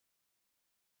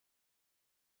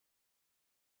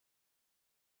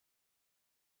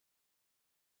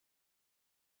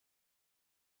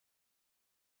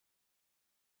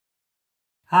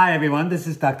Hi everyone, this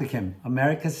is Dr. Kim,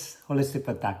 America's Holistic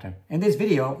Foot Doctor. In this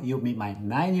video, you'll meet my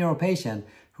 9-year-old patient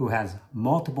who has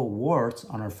multiple warts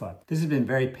on her foot. This has been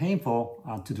very painful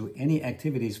to do any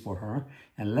activities for her,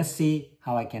 and let's see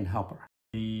how I can help her.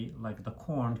 Like the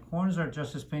corns are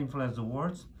just as painful as the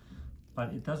warts,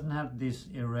 but it doesn't have this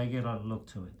irregular look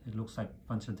to it. It looks like a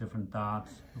bunch of different dots.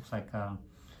 Looks like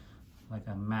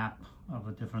a map of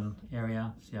a different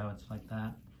area. See how it's like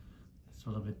that? It's a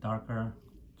little bit darker.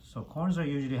 So corns are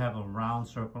usually have a round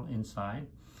circle inside,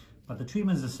 but the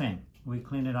treatment is the same. We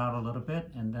clean it out a little bit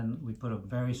and then we put a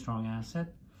very strong acid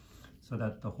so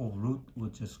that the whole root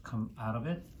would just come out of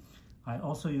it. I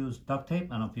also use duct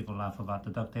tape. I know people laugh about the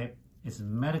duct tape. It's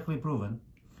medically proven.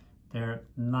 There are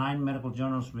 9 medical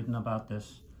journals written about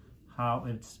this, how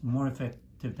it's more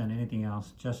effective than anything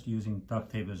else, just using duct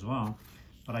tape as well.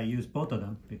 But I use both of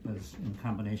them because in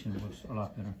combination it works a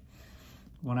lot better.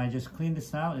 When I just clean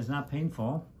this out, it's not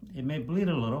painful. It may bleed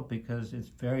a little because it's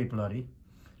very bloody.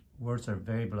 Warts are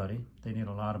very bloody. They need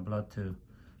a lot of blood to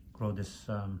grow this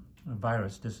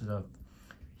virus. This is a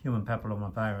human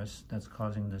papilloma virus that's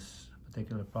causing this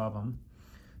particular problem.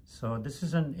 So this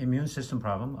is an immune system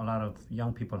problem. A lot of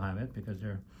young people have it because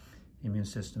their immune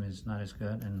system is not as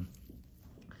good and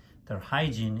their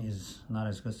hygiene is not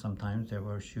as good sometimes. They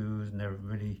wear shoes and they're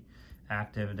really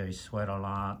active. They sweat a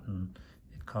lot and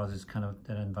it causes kind of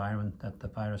that environment that the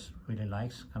virus really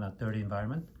likes, kind of dirty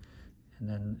environment. And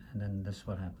then this is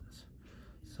what happens.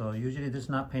 So usually this is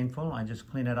not painful. I just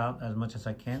clean it out as much as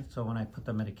I can. So when I put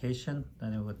the medication,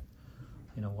 then it would,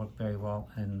 work very well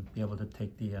and be able to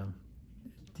take the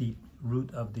deep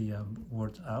root of the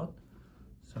warts out.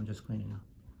 So I'm just cleaning out.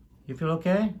 You feel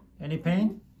okay? Any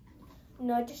pain?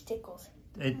 No, it just tickles.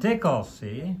 It tickles,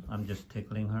 see? I'm just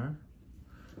tickling her.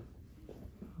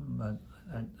 But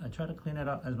I try to clean it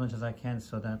up as much as I can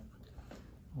so that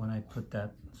when I put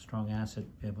that strong acid,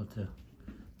 be able to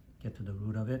get to the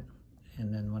root of it.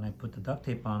 And then when I put the duct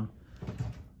tape on,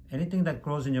 anything that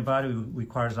grows in your body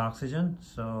requires oxygen.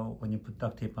 So when you put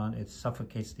duct tape on, it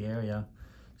suffocates the area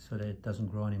so that it doesn't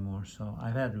grow anymore. So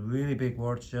I've had really big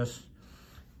warts just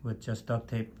with just duct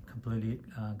tape, completely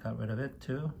got rid of it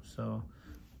too. So,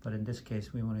 but in this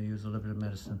case, we want to use a little bit of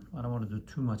medicine. I don't want to do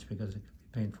too much because it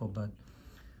could be painful, but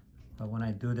when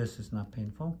I do this, it's not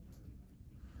painful.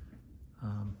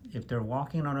 If they're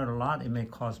walking on it a lot, it may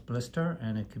cause blister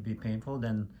and it could be painful.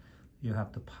 Then you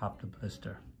have to pop the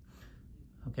blister.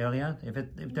 Okay, Aliyah?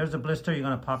 If there's a blister, you're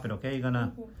gonna pop it. Okay, you're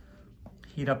gonna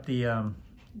heat up the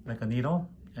like a needle,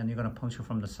 and you're gonna puncture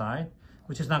from the side,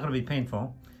 which is not gonna be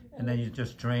painful. And then you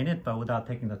just drain it, but without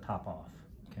taking the top off.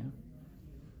 Okay.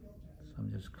 So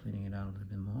I'm just cleaning it out a little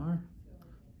bit more.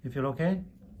 You feel okay?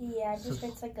 Yeah, it just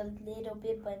hurts like a little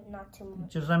bit, but not too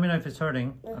much. Just let me know if it's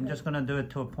hurting. I'm just gonna do it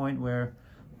to a point where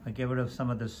I get rid of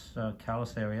some of this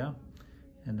callus area,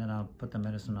 and then I'll put the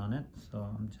medicine on it. So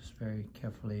I'm just very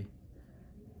carefully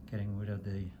getting rid of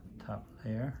the top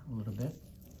layer a little bit.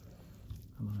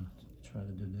 I'm gonna try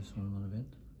to do this one a little bit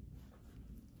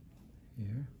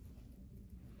here.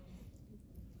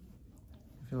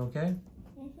 You feel okay?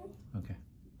 Okay.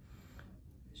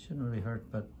 It shouldn't really hurt,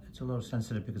 but it's a little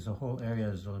sensitive because the whole area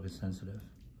is a little bit sensitive.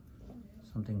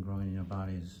 Something growing in your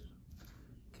body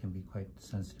can be quite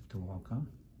sensitive to walk on.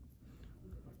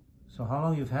 So how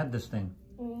long you've had this thing?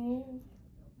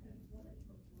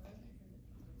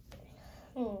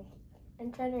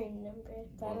 I'm trying to remember. I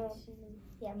don't know.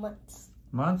 Yeah, months.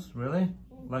 Months? Really?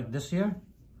 Like this year?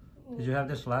 Did you have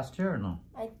this last year or no?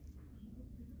 I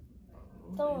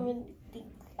don't really think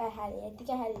I had it. I think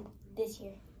I had it this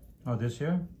year. Oh, this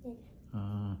year?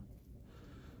 Yeah.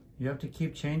 You have to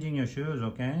keep changing your shoes,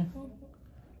 okay?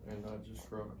 And not just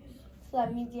Crocs. So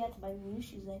that means you have to buy new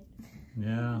shoes then.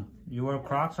 Yeah. You wear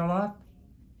Crocs a lot?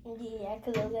 Yeah,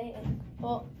 because I was like,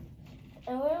 well,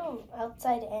 I wear them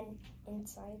outside and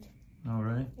inside. Oh,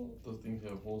 really? Those things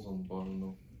have holes on the bottom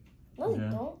though. No, Yeah.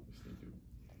 they don't. Yes, they do.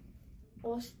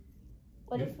 Well,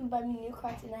 what if you buy me new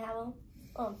Crocs and I have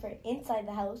them for inside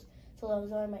the house? So I was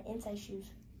wearing my inside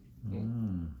shoes.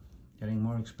 Getting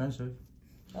more expensive.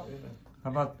 Oh. Yeah. How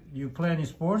about you play any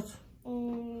sports?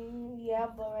 Yeah,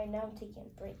 but right now I'm taking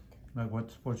a break. Like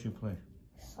what sports you play?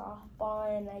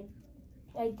 Softball, and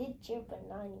I did cheer, but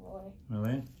not anymore.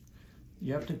 Really?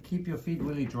 You have to keep your feet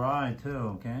really dry too,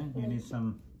 okay? You need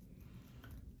some,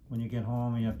 when you get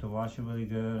home, you have to wash it really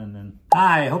good and then...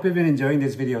 Hi, I hope you've been enjoying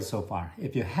this video so far.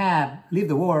 If you have, leave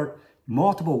the word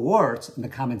multiple warts in the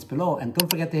comments below and don't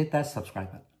forget to hit that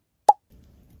subscribe button.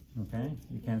 Okay,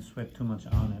 you can't sweat too much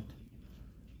on it.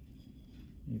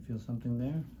 You feel something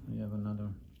there? You have another,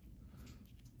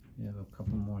 you have a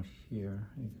couple more here.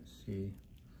 You can see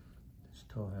this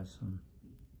toe has some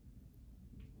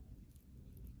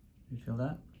You feel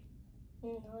that? No,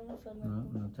 I don't feel No,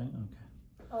 nothing. nothing? Okay.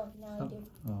 Oh, now I do.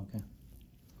 Oh, okay.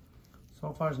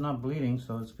 So far it's not bleeding,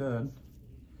 so it's good.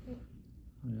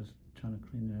 I'm just trying to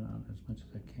clean it out as much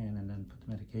as I can and then put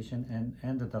the medication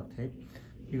and the duct tape.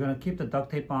 You're gonna keep the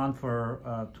duct tape on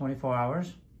for 24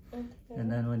 hours. Okay.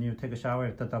 And then when you take a shower,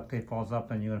 if the duct tape falls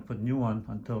up, and you're gonna put new one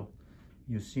until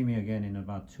you see me again in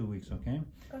about 2 weeks, okay?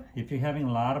 Okay. If you're having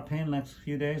a lot of pain next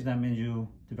few days, that means you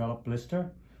develop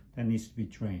blister that needs to be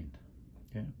drained,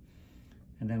 okay?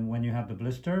 And then when you have the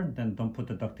blister, then don't put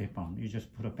the duct tape on. You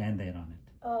just put a Band-Aid on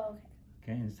it, Oh,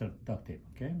 okay. okay? Instead of duct tape,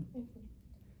 okay?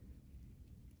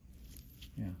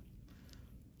 Yeah.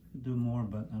 Do more,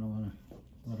 but I don't wanna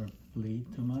let her bleed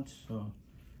too much, so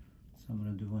I'm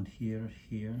gonna do one here,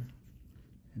 here,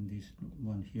 and this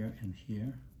one here, and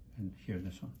here, and here,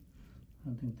 this one. I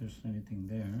don't think there's anything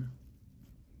there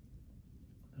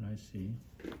that I see.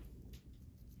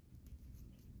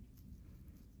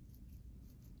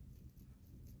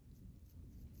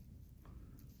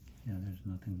 Yeah, there's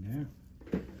nothing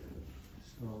there.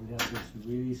 So we have this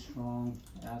really strong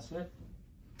acid.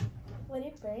 Would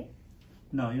it burn?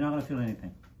 No, you're not gonna feel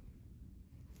anything.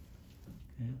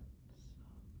 Okay, so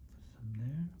put some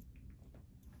there.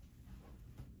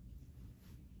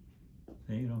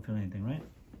 See, you don't feel anything, right?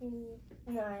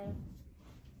 No, I don't.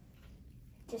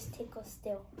 Just tickle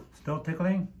still. Still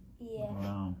tickling? Yeah.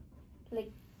 Wow.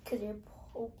 Like, cause you're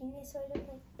poking it sort of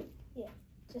like. Yeah,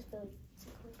 just feel like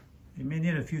tickling. You may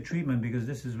need a few treatment because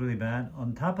this is really bad.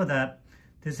 On top of that,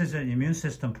 this is an immune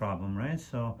system problem, right?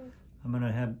 So I'm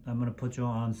gonna put you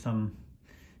on some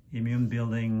immune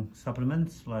building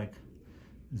supplements like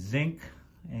zinc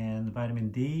and vitamin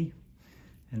D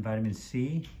and vitamin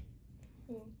C.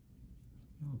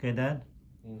 Okay, Dad?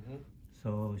 Mm-hmm.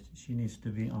 So she needs to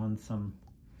be on some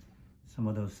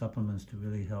of those supplements to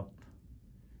really help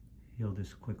heal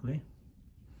this quickly.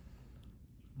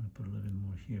 I'm gonna put a little bit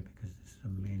more here because this is the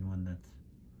main one that's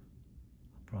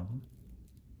a problem.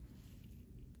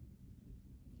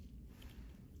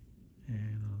 And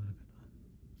a little bit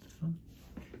on this one.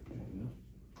 There you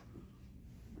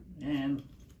go. And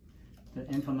the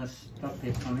infamous duct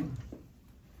tape coming.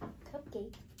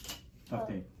 Cupcake. Duct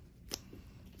tape.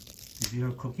 Is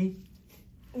your cookie?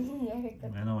 I heard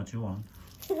that. I know what you want.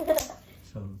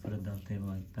 So put a duct tape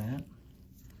like that.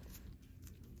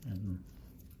 And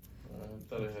I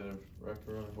thought I had it wrapped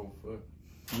around the whole foot.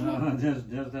 no, just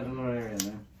that little area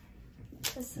there.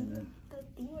 Cause see And then, the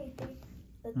thing right there.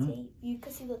 The tape. You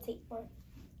can see the tape mark.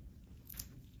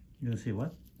 you gonna see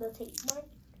what? The tape mark.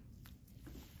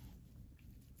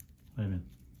 Wait a minute.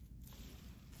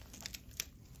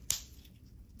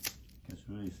 It's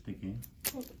really sticky.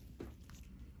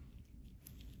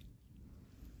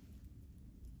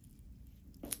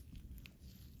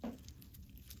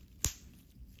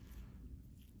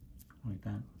 Like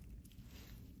that.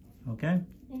 Okay?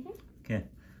 Okay.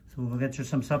 So we'll get you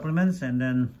some supplements and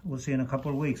then we'll see you in a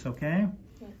couple of weeks, okay?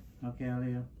 Okay,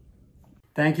 Aliyah.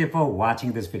 Thank you for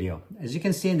watching this video. As you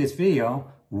can see in this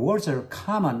video, warts are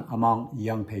common among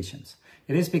young patients.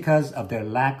 It is because of their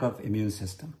lack of immune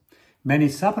system. Many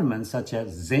supplements such as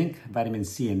zinc, vitamin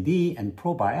C and D, and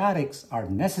probiotics are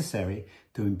necessary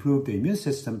to improve the immune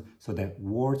system so that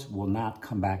warts will not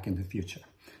come back in the future.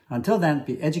 Until then,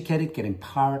 be educated, get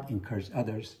empowered, encourage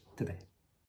others today.